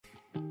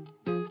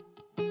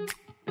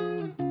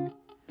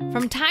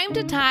From time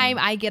to time,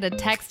 I get a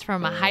text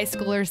from a high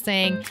schooler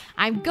saying,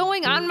 I'm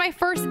going on my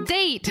first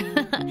date.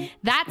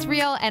 That's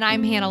real, and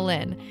I'm Hannah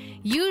Lynn.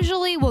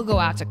 Usually we'll go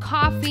out to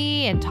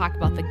coffee and talk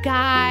about the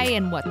guy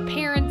and what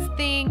parents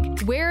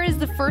think. Where is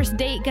the first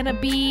date gonna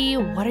be?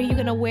 What are you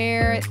gonna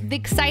wear? The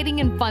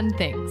exciting and fun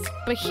things.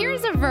 But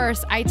here's a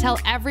verse I tell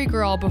every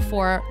girl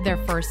before their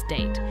first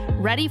date.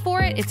 Ready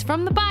for it? It's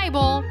from the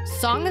Bible.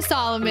 Song of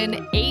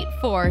Solomon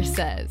 8:4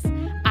 says,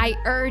 I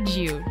urge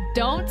you,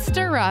 don't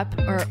stir up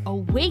or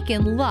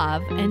awaken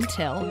love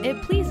until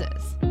it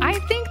pleases. I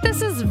think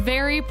this is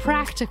very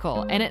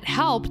practical, and it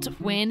helped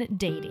when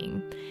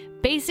dating.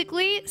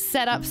 Basically,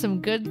 set up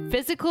some good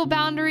physical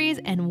boundaries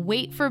and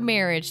wait for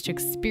marriage to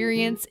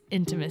experience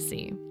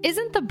intimacy.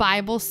 Isn't the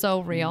Bible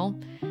so real?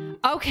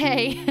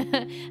 Okay,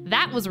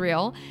 that was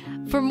real.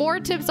 For more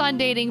tips on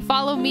dating,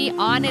 follow me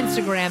on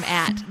Instagram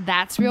at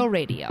That's Real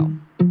Radio.